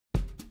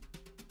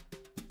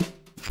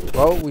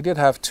Well, we did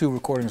have 2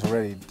 recordings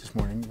already this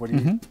morning. What do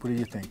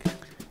you think?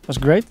 That's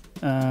great.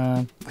 We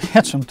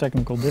had some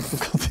technical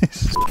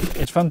difficulties.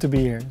 It's fun to be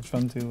here. It's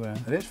fun to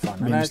It is fun.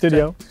 be in the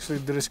studio. So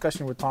the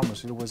discussion with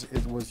Thomas, it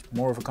was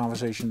more of a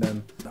conversation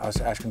than us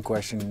asking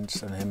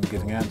questions and him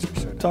giving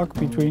answers. So Talk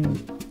between,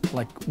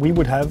 like we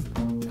would have,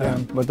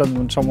 but then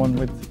when someone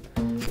with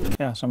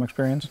some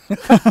experience.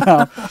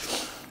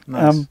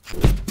 nice.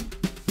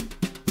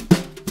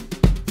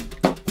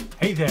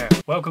 Hey there,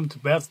 welcome to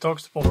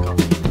Betatalks, the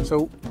podcast.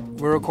 So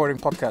we're recording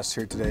podcasts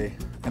here today,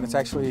 and it's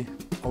actually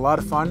a lot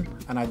of fun,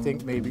 and I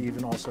think maybe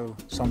even also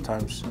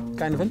sometimes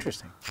kind of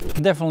interesting.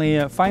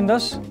 Definitely find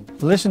us,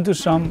 listen to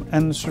some,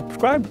 and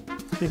subscribe,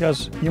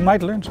 because you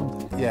might learn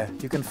something. Yeah,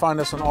 you can find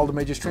us on all the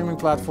major streaming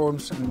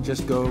platforms, and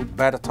just go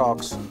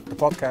Betatalks, the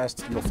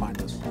podcast, you'll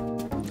find us.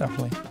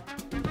 Definitely.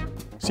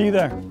 See you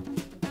there.